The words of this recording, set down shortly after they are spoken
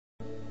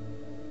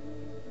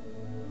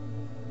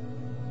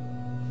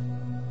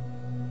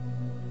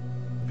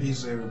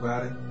Peace,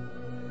 everybody.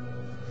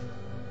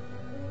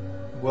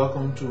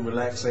 Welcome to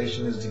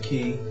Relaxation is the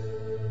Key.com.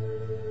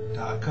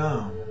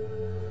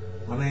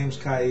 My name's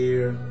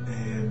Kyer,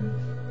 and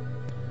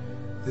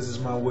this is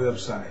my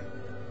website.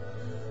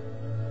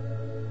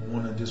 I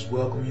want to just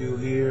welcome you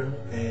here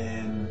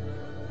and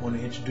want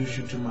to introduce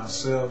you to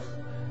myself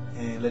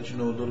and let you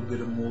know a little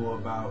bit more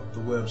about the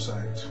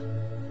website.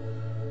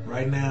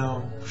 Right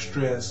now,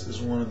 stress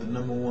is one of the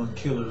 #1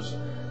 killers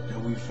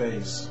that we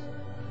face.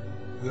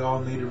 We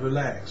all need to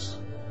relax.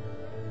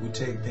 We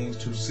take things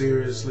too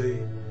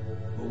seriously,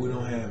 but we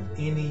don't have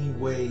any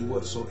way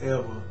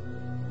whatsoever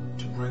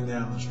to bring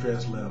down the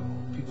stress level.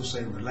 People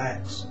say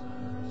relax.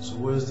 So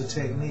where's the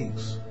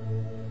techniques?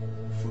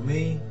 For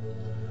me,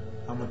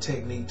 I'm a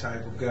technique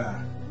type of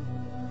guy.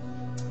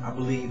 I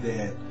believe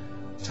that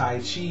Tai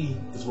Chi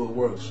is what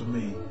works for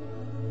me.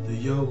 The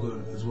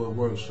yoga is what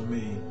works for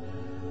me.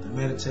 The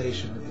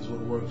meditation is what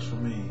works for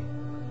me.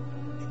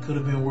 It could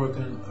have been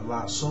working a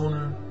lot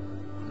sooner,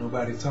 but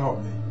nobody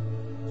taught me.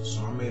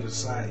 So I made a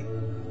site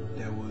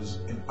that was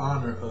in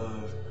honor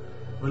of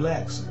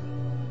relaxing.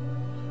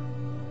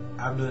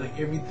 I've done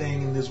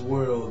everything in this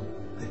world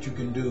that you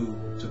can do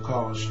to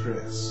cause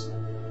stress.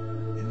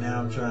 And now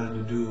I'm trying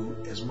to do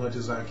as much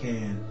as I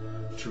can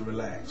to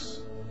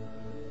relax.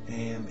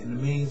 And in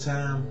the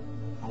meantime,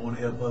 I want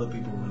to help other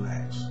people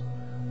relax.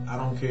 I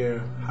don't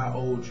care how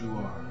old you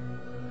are,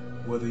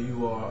 whether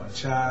you are a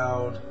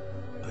child,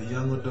 a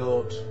young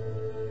adult,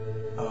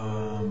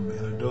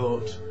 an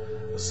adult,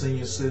 a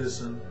senior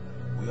citizen.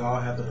 We all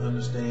have to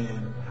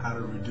understand how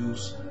to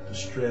reduce the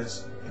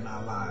stress in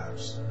our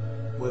lives.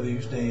 Whether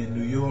you stay in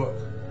New York,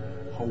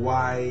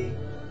 Hawaii,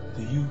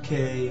 the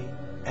UK,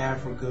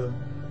 Africa,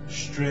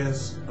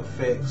 stress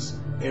affects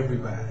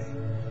everybody.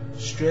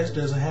 Stress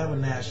doesn't have a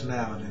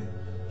nationality.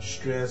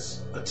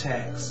 Stress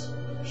attacks.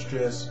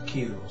 Stress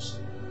kills.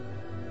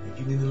 If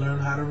you need to learn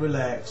how to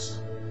relax,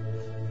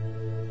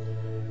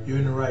 you're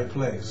in the right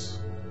place.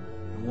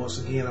 And once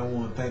again, I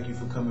want to thank you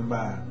for coming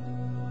by.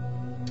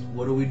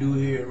 What do we do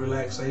here at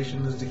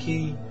Relaxation is the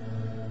Key?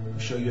 We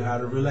show you how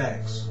to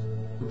relax.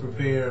 We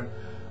prepare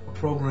a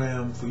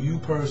program for you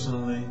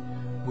personally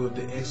with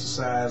the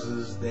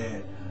exercises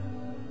that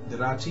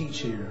I teach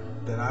here,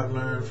 that I've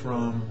learned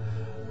from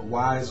a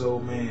wise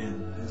old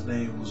man. His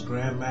name was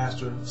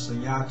Grandmaster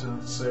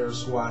Sunyata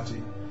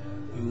Saraswati.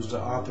 He was the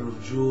author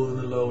of Jewel in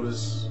the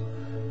Lotus,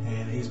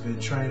 and he's been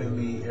training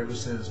me ever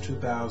since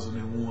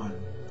 2001.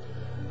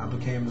 I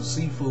became a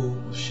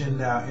Sifu with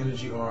Shindao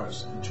Energy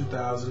Arts in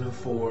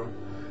 2004,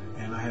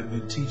 and I have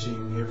been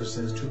teaching ever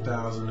since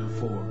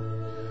 2004.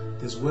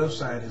 This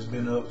website has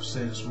been up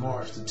since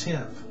March the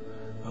 10th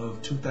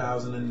of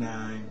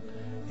 2009,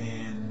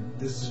 and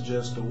this is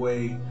just a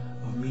way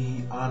of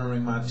me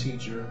honoring my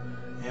teacher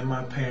and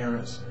my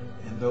parents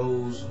and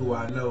those who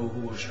I know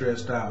who are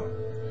stressed out.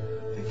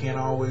 They can't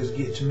always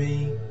get to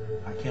me,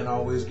 I can't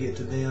always get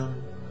to them,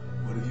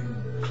 but if you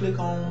click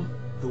on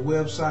the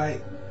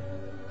website,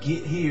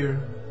 get here,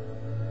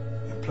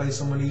 and play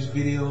some of these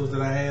videos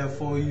that I have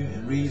for you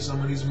and read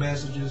some of these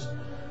messages,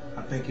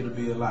 I think it'll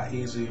be a lot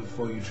easier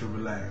for you to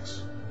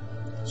relax.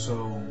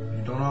 So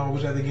you don't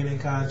always have to get in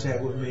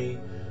contact with me.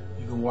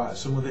 You can watch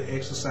some of the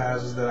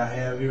exercises that I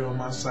have here on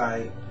my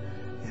site,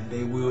 and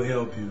they will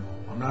help you.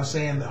 I'm not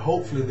saying that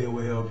hopefully they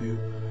will help you.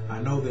 I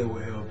know they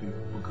will help you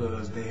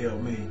because they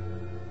help me.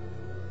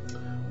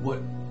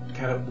 What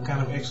kind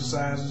of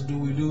exercises do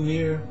we do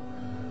here?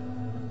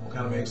 What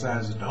kind of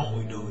exercises don't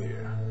we do here?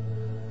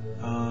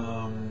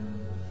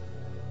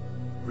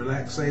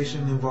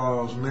 Relaxation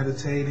involves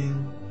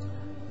meditating,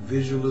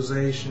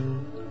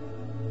 visualization,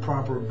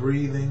 proper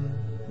breathing,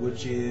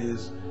 which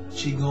is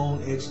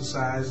Qigong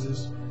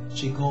exercises.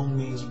 Qigong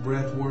means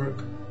breath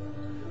work.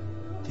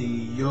 The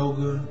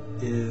yoga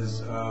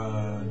is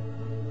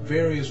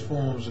various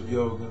forms of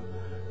yoga.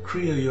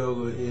 Kriya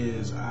Yoga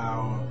is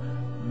our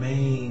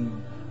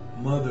main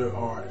mother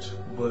art,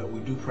 but we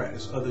do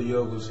practice other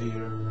yogas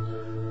here.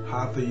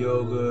 Hatha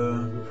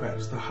Yoga, we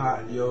practice the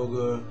hot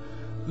yoga.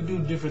 We do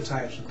different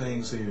types of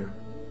things here,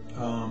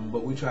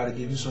 but we try to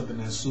give you something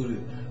that's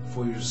suited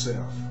for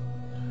yourself.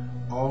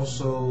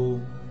 Also,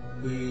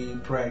 we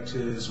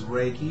practice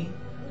Reiki.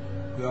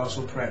 We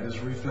also practice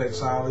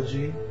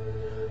reflexology,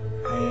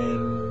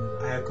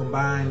 and I have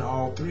combined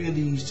all three of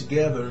these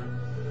together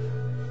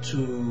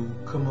to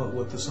come up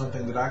with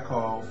something that I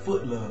call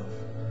Foot Love.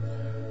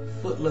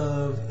 Foot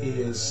Love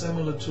is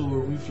similar to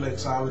a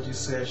reflexology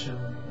session,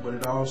 but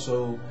it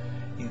also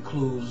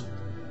includes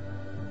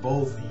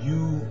both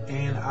you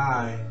and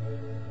I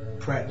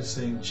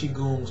practicing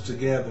Qigongs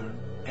together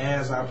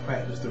as I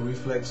practice the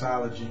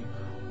reflexology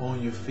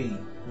on your feet,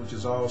 which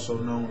is also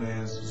known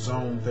as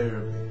zone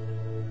therapy.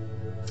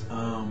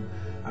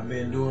 I've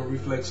been doing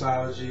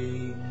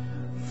reflexology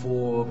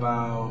for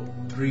about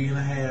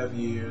 3.5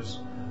 years.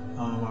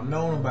 I've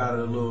known about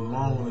it a little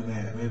longer than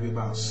that, maybe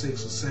about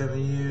 6 or 7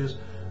 years,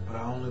 but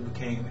I only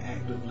became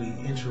actively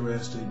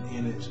interested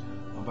in it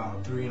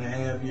about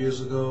 3.5 years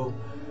ago,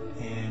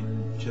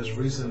 and just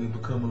recently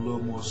become a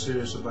little more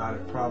serious about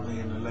it, probably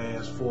in the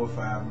last 4 or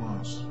 5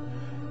 months.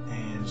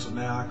 And so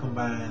now I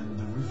combine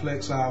the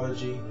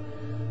reflexology,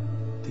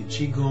 the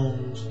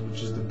Qigongs,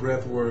 which is the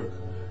breath work,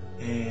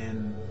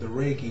 and the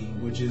Reiki,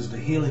 which is the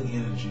healing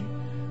energy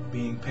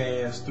being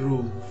passed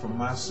through from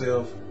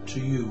myself to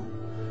you.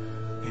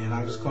 And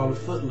I just call it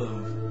foot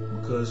love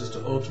because it's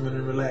the ultimate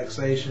in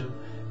relaxation,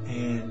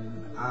 and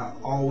I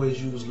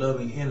always use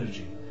loving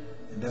energy.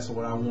 And that's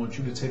what I want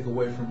you to take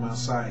away from my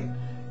site,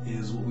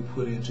 is what we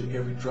put into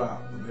every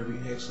drop of every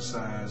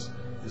exercise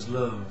is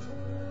love.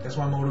 That's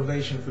my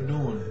motivation for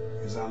doing it,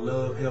 is I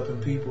love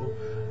helping people.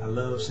 I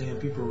love seeing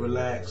people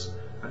relax.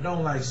 I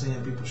don't like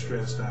seeing people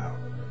stressed out.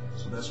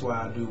 So that's why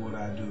I do what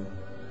I do.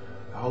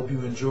 I hope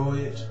you enjoy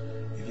it.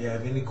 If you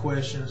have any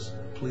questions,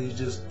 please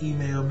just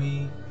email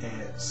me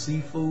at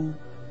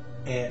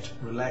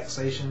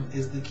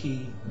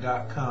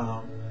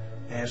sifu@relaxationisthekey.com.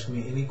 Ask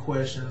me any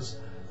questions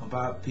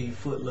about the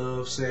foot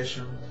love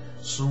session.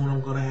 Soon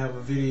I'm going to have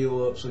a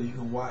video up so you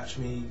can watch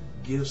me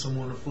give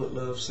someone a foot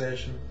love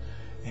session,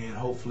 and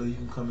hopefully you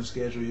can come and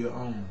schedule your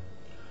own.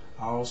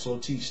 I also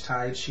teach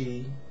Tai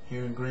Chi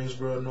here in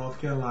Greensboro, North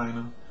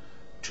Carolina,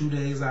 2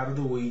 days out of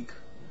the week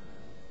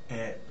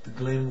at the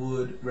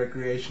Glenwood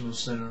Recreational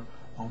Center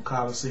on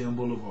Coliseum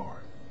Boulevard.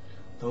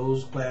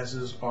 Those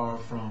classes are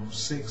from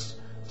 6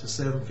 to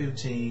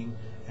 7:15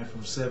 and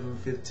from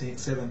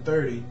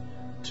 7:30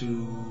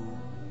 to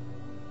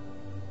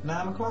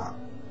 9 o'clock.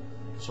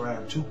 So I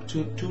have two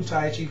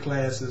Tai Chi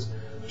classes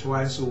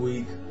twice a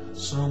week.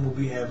 Soon we'll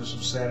be having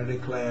some Saturday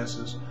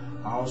classes.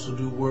 I also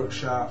do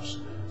workshops,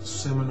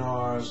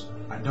 seminars.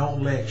 I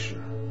don't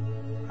lecture.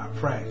 I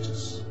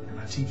practice, and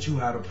I teach you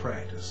how to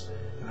practice.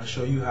 And I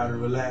show you how to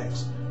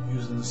relax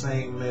using the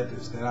same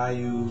methods that I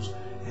use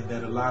and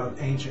that a lot of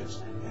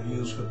ancients have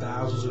used for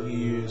thousands of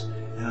years,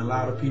 and a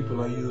lot of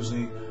people are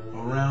using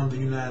around the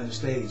United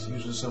States,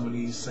 using some of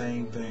these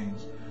same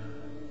things.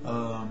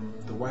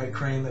 The white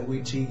crane that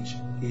we teach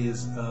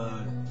is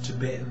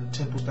Tibetan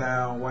temple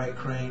style white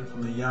crane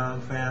from the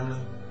Yang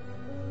family.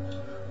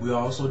 We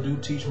also do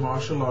teach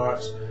martial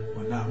arts,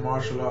 but not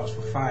martial arts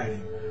for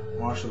fighting.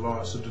 Martial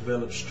arts to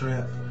develop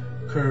strength,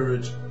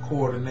 courage,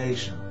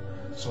 coordination.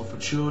 So for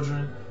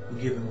children, we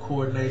give them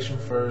coordination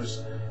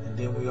first, and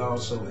then we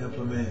also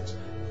implement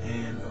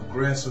an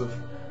aggressive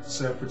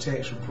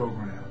self-protection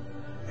program.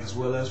 As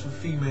well as for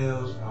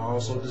females, I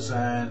also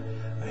design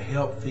a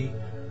healthy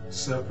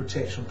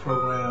self-protection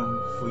program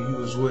for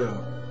you as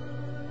well.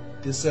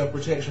 This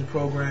self-protection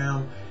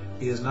program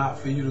is not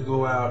for you to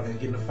go out and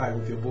get in a fight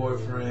with your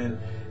boyfriend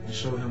and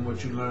show him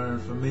what you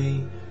learned from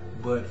me,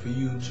 but for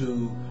you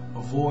to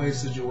avoid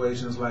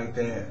situations like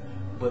that,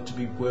 but to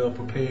be well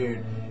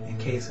prepared in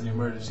case an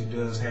emergency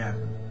does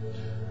happen.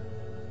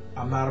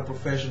 I'm not a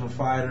professional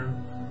fighter.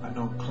 I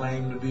don't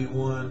claim to be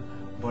one,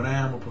 but I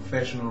am a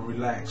professional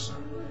relaxer.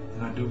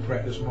 And I do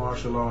practice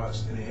martial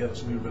arts, and it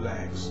helps me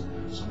relax.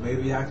 So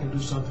maybe I can do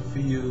something for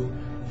you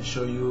and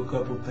show you a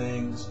couple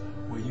things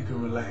where you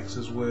can relax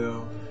as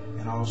well,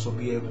 and also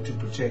be able to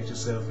protect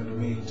yourself in the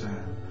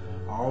meantime.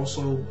 I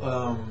also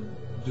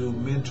do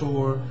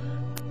mentor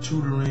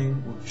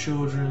tutoring with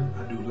children.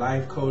 I do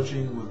life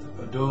coaching with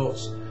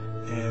adults,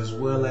 as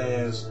well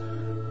as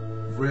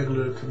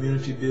regular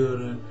community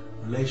building,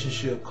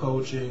 relationship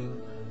coaching,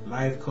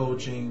 life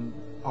coaching,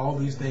 all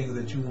these things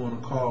that you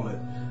want to call it.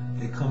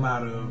 They come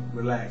out of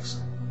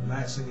relaxing.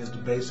 Relaxing is the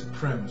basic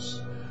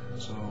premise.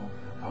 So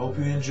I hope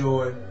you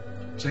enjoy.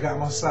 Check out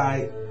my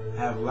site.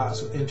 I have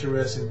lots of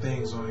interesting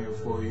things on here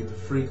for you. The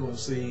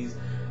frequencies,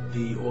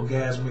 the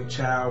orgasmic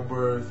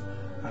childbirth.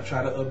 I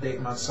try to update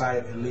my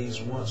site at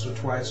least once or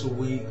twice a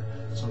week.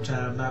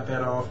 Sometimes not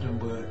that often,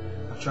 but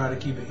I try to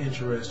keep it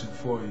interesting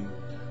for you.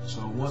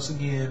 So once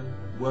again,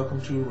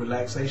 welcome to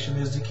Relaxation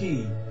is the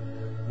Key.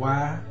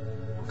 Why?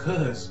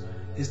 Because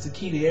it's the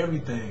key to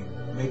everything.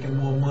 Making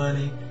more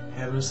money,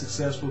 having a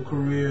successful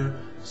career,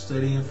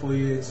 studying for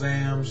your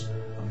exams,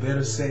 a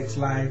better sex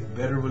life,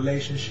 better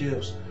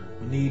relationships.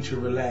 We need to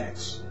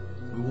relax.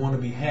 We want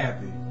to be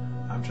happy.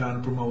 I'm trying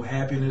to promote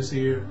happiness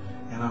here,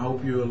 and I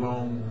hope you're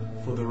along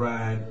for the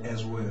ride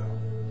as well.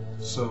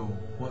 So,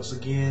 once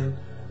again,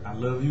 I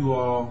love you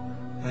all.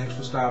 Thanks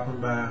for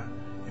stopping by,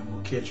 and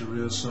we'll catch you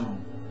real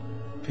soon.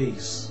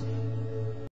 Peace.